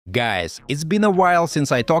Guys, it's been a while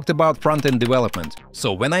since I talked about front-end development,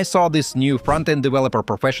 so when I saw this new front-end developer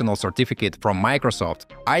professional certificate from Microsoft,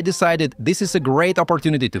 I decided this is a great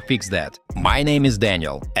opportunity to fix that. My name is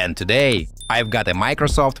Daniel, and today I've got a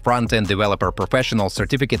Microsoft front-end developer professional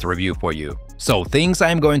certificate review for you. So things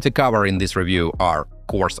I'm going to cover in this review are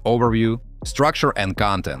course overview, structure and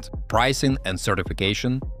content, pricing and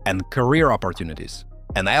certification, and career opportunities.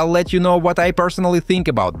 And I'll let you know what I personally think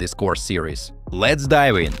about this course series. Let's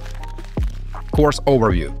dive in. Course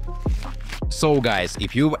overview. So guys,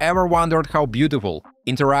 if you've ever wondered how beautiful,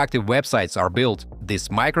 interactive websites are built, this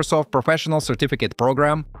Microsoft Professional Certificate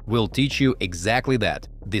program will teach you exactly that.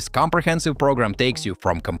 This comprehensive program takes you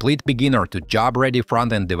from complete beginner to job-ready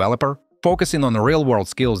front-end developer, focusing on real-world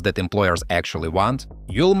skills that employers actually want.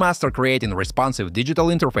 You'll master creating responsive digital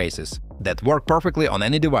interfaces that work perfectly on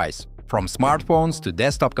any device, from smartphones to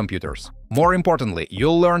desktop computers. More importantly,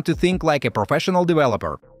 you'll learn to think like a professional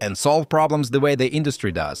developer and solve problems the way the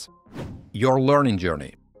industry does. Your learning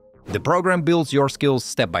journey. The program builds your skills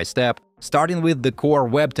step by step, starting with the core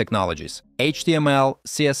web technologies – HTML,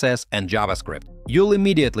 CSS, and JavaScript. You'll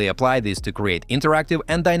immediately apply these to create interactive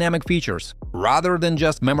and dynamic features, rather than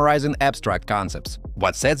just memorizing abstract concepts.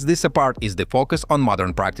 What sets this apart is the focus on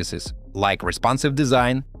modern practices, like responsive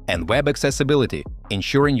design and web accessibility,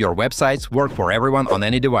 ensuring your websites work for everyone on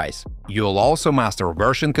any device. You'll also master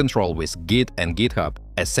version control with Git and GitHub,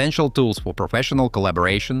 essential tools for professional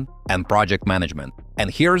collaboration and project management. And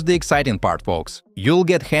here's the exciting part, folks. You'll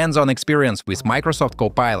get hands-on experience with Microsoft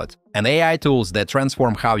Copilot and AI tools that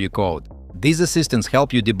transform how you code. These assistants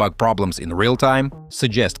help you debug problems in real time,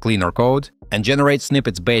 suggest cleaner code, and generate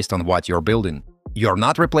snippets based on what you're building. You're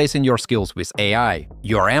not replacing your skills with AI,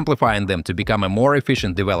 you're amplifying them to become a more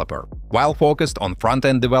efficient developer. While focused on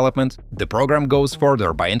front-end development, the program goes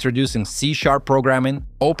further by introducing C# programming,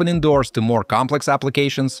 opening doors to more complex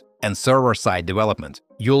applications, and server-side development.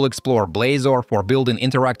 You'll explore Blazor for building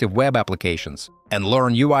interactive web applications and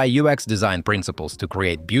learn UI/UX design principles to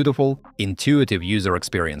create beautiful, intuitive user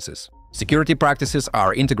experiences. Security practices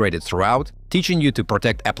are integrated throughout, teaching you to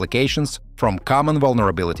protect applications from common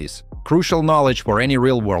vulnerabilities. Crucial knowledge for any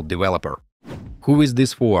real-world developer. Who is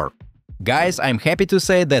this for? Guys, I'm happy to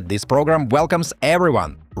say that this program welcomes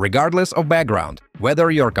everyone, regardless of background.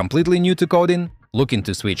 Whether you're completely new to coding, looking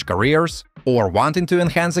to switch careers, or wanting to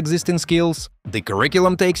enhance existing skills, the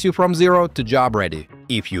curriculum takes you from zero to job-ready.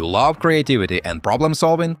 If you love creativity and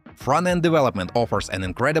problem-solving, front-end development offers an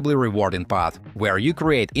incredibly rewarding path where you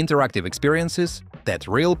create interactive experiences that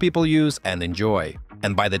real people use and enjoy.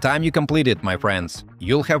 And by the time you complete it, my friends,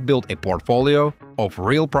 you'll have built a portfolio of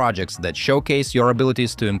real projects that showcase your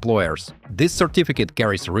abilities to employers. This certificate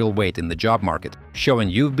carries real weight in the job market, showing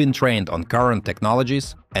you've been trained on current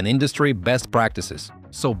technologies and industry best practices.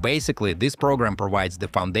 So basically, this program provides the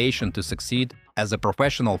foundation to succeed as a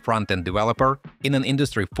professional front-end developer in an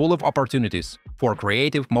industry full of opportunities for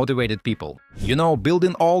creative, motivated people. You know,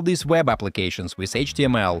 building all these web applications with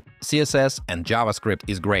HTML, CSS, and JavaScript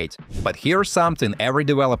is great. But here's something every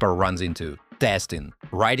developer runs into: testing.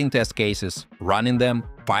 Writing test cases, running them,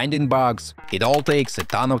 finding bugs. It all takes a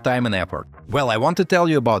ton of time and effort. Well, I want to tell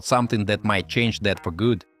you about something that might change that for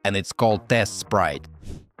good, and it's called Test Sprite.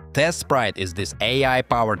 Test Sprite is this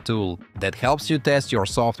AI-powered tool that helps you test your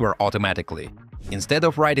software automatically. Instead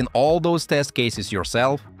of writing all those test cases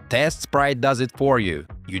yourself, Test Sprite does it for you.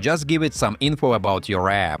 You just give it some info about your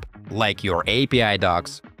app, like your API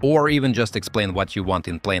docs, or even just explain what you want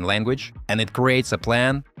in plain language, and it creates a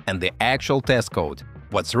plan and the actual test code.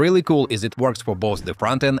 What's really cool is it works for both the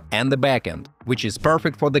front-end and the back-end, which is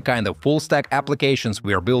perfect for the kind of full-stack applications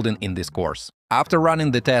we're building in this course. After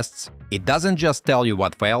running the tests, it doesn't just tell you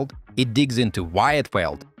what failed, it digs into why it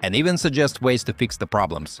failed and even suggests ways to fix the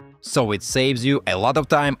problems. So it saves you a lot of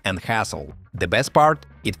time and hassle. The best part?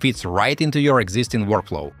 It fits right into your existing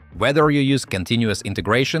workflow. Whether you use continuous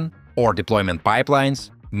integration or deployment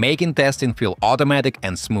pipelines, making testing feel automatic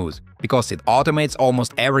and smooth, because it automates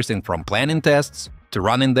almost everything from planning tests to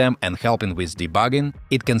running them and helping with debugging.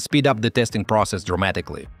 It can speed up the testing process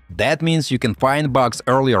dramatically. That means you can find bugs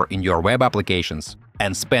earlier in your web applications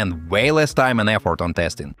and spend way less time and effort on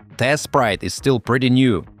testing. Test Sprite is still pretty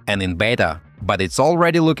new and in beta, but it's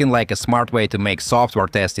already looking like a smart way to make software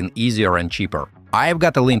testing easier and cheaper. I've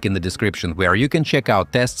got a link in the description where you can check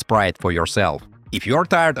out Test Sprite for yourself. If you're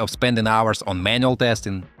tired of spending hours on manual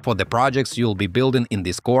testing for the projects you'll be building in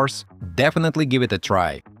this course, definitely give it a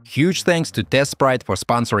try. Huge thanks to Test Sprite for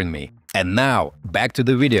sponsoring me. And now, back to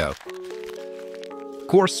the video.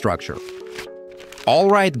 Course structure.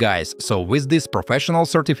 Alright guys, so with this professional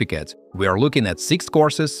certificate, we are looking at 6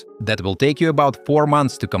 courses that will take you about 4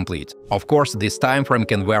 months to complete. Of course, this time frame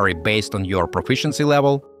can vary based on your proficiency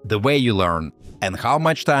level, the way you learn, and how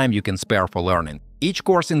much time you can spare for learning. Each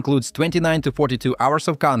course includes 29 to 42 hours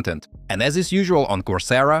of content, and as is usual on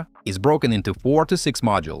Coursera, is broken into 4 to 6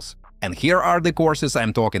 modules. And here are the courses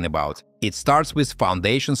I'm talking about. It starts with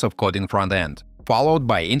Foundations of Coding Front-End, followed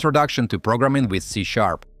by Introduction to Programming with C#.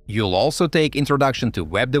 You'll also take Introduction to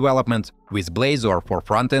Web Development with Blazor for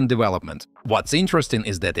front-end development. What's interesting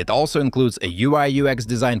is that it also includes a UI/UX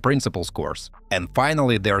Design Principles course. And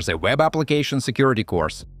finally, there's a Web Application Security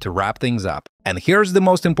course to wrap things up. And here's the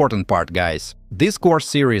most important part, guys. This course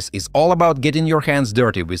series is all about getting your hands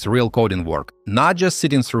dirty with real coding work, not just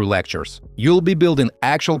sitting through lectures. You'll be building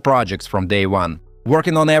actual projects from day one,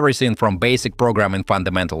 working on everything from basic programming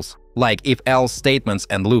fundamentals, like if-else statements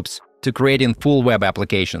and loops, to creating full web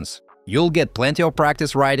applications. You'll get plenty of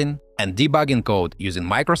practice writing and debugging code using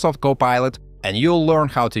Microsoft Copilot, and you'll learn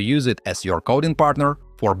how to use it as your coding partner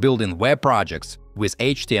for building web projects with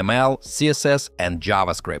HTML, CSS, and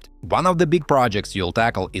JavaScript. One of the big projects you'll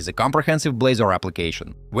tackle is a comprehensive Blazor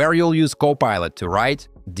application, where you'll use Copilot to write,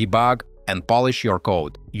 debug, and polish your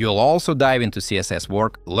code. You'll also dive into CSS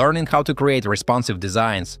work, learning how to create responsive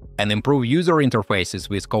designs and improve user interfaces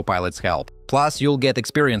with Copilot's help. Plus, you'll get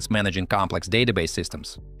experience managing complex database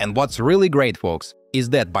systems. And what's really great, folks, is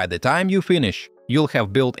that by the time you finish, you'll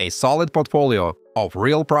have built a solid portfolio of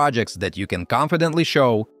real projects that you can confidently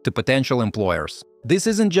show to potential employers. This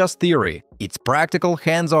isn't just theory, it's practical,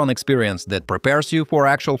 hands-on experience that prepares you for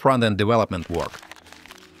actual front-end development work.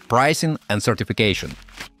 Pricing and certification.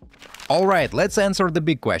 Alright, let's answer the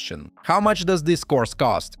big question. How much does this course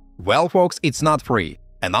cost? Well, folks, it's not free.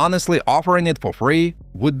 And honestly, offering it for free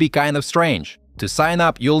would be kind of strange. To sign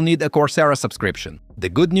up, you'll need a Coursera subscription. The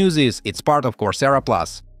good news is it's part of Coursera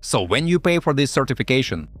Plus. So when you pay for this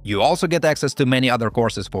certification, you also get access to many other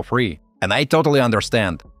courses for free. And I totally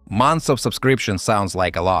understand. Months of subscription sounds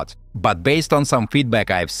like a lot. But based on some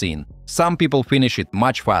feedback I've seen, some people finish it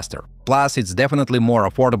much faster. Plus, it's definitely more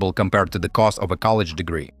affordable compared to the cost of a college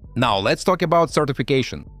degree. Now let's talk about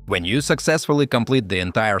certification. When you successfully complete the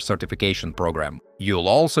entire certification program, you'll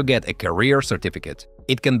also get a career certificate.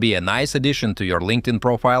 It can be a nice addition to your LinkedIn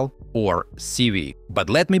profile or CV. But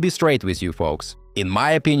let me be straight with you, folks. In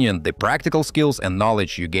my opinion, the practical skills and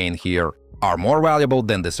knowledge you gain here are more valuable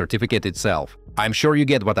than the certificate itself. I'm sure you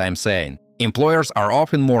get what I'm saying. Employers are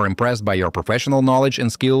often more impressed by your professional knowledge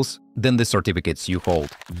and skills than the certificates you hold.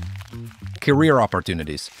 Career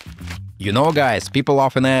opportunities. You know, guys, people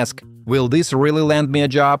often ask, will this really land me a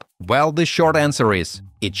job? Well, the short answer is,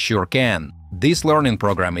 it sure can. This learning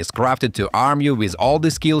program is crafted to arm you with all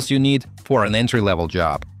the skills you need for an entry-level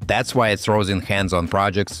job. That's why it throws in hands-on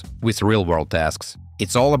projects with real-world tasks.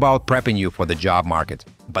 It's all about prepping you for the job market.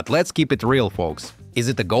 But let's keep it real, folks. Is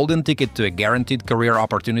it a golden ticket to a guaranteed career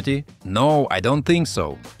opportunity? No, I don't think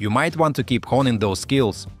so. You might want to keep honing those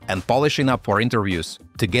skills and polishing up for interviews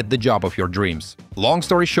to get the job of your dreams. Long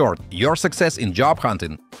story short, your success in job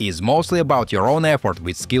hunting is mostly about your own effort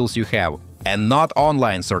with skills you have, and not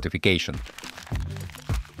online certification.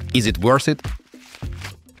 Is it worth it?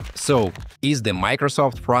 So, is the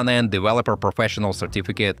Microsoft Front-End Developer Professional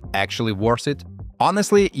Certificate actually worth it?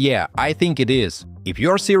 Honestly, yeah, I think it is. If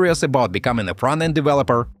you're serious about becoming a front-end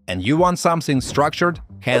developer and you want something structured,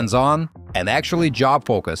 hands-on, and actually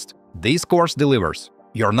job-focused, this course delivers.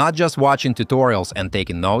 You're not just watching tutorials and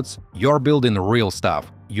taking notes, you're building real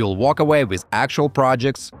stuff. You'll walk away with actual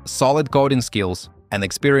projects, solid coding skills, and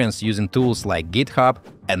experience using tools like GitHub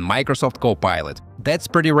and Microsoft Copilot. That's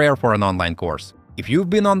pretty rare for an online course. If you've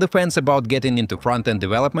been on the fence about getting into front-end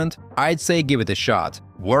development, I'd say give it a shot.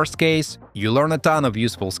 Worst case, you learn a ton of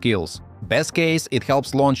useful skills. Best case, it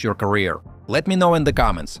helps launch your career. Let me know in the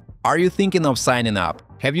comments. Are you thinking of signing up?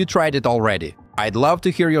 Have you tried it already? I'd love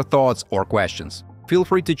to hear your thoughts or questions. Feel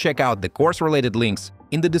free to check out the course-related links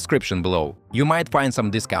in the description below. You might find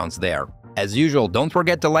some discounts there. As usual, don't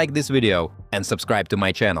forget to like this video and subscribe to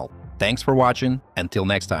my channel. Thanks for watching. Until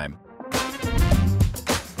next time.